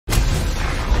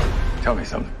Tell me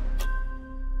something.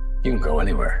 You can go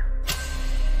anywhere.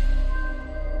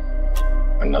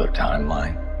 Another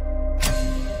timeline.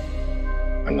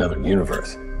 Another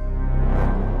universe.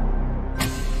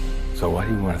 So why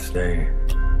do you want to stay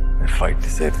and fight to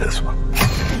save this one?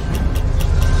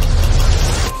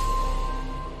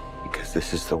 Because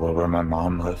this is the world where my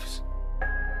mom lives.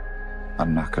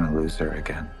 I'm not gonna lose her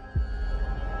again.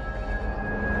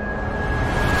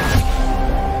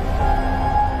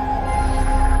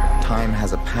 Time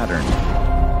has a pattern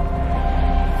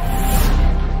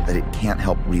that it can't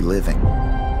help reliving.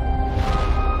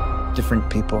 Different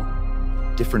people,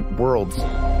 different worlds,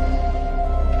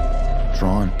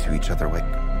 drawn to each other like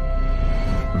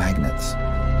magnets.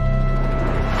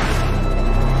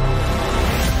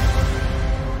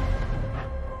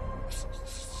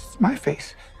 It's my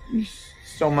face. You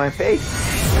saw my face.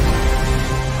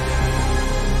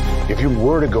 If you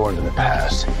were to go into the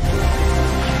past,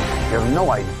 you have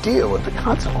no idea what the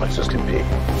consequences can be.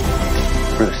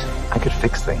 Bruce, I could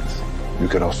fix things. You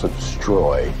could also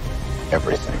destroy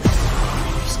everything.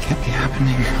 This can't be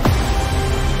happening.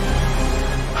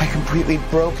 I completely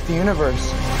broke the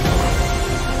universe.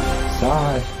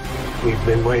 Zod, we've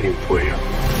been waiting for you.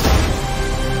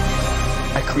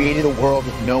 I created a world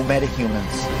with no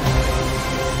metahumans.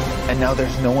 And now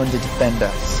there's no one to defend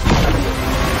us.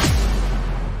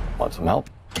 Want some help?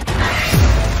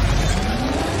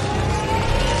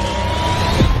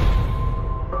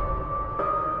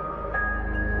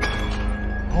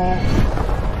 Oh.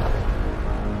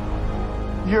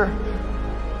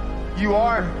 You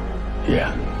are?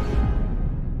 Yeah.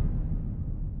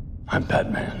 I'm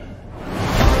Batman.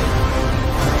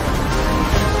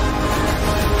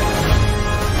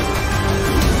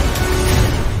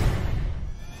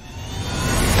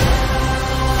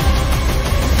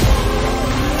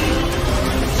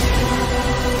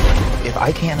 If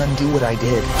I can't undo what I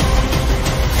did,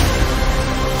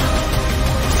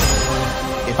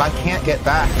 if I can't get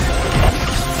back,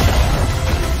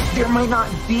 there might not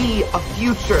be a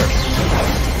future.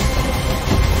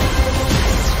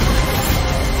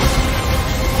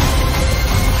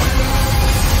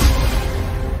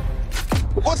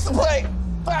 What's the play?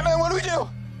 Batman, what do we do?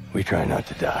 We try not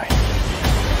to die.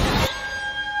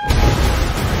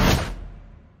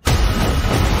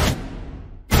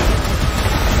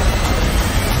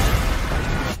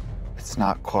 It's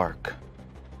not Clark.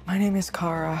 My name is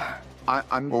Kara.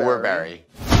 I'm Barry. We're Barry.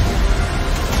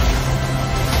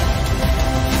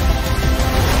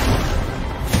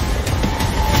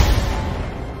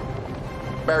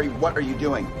 Barry, what are you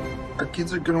doing? Our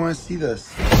kids are gonna want to see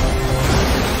this.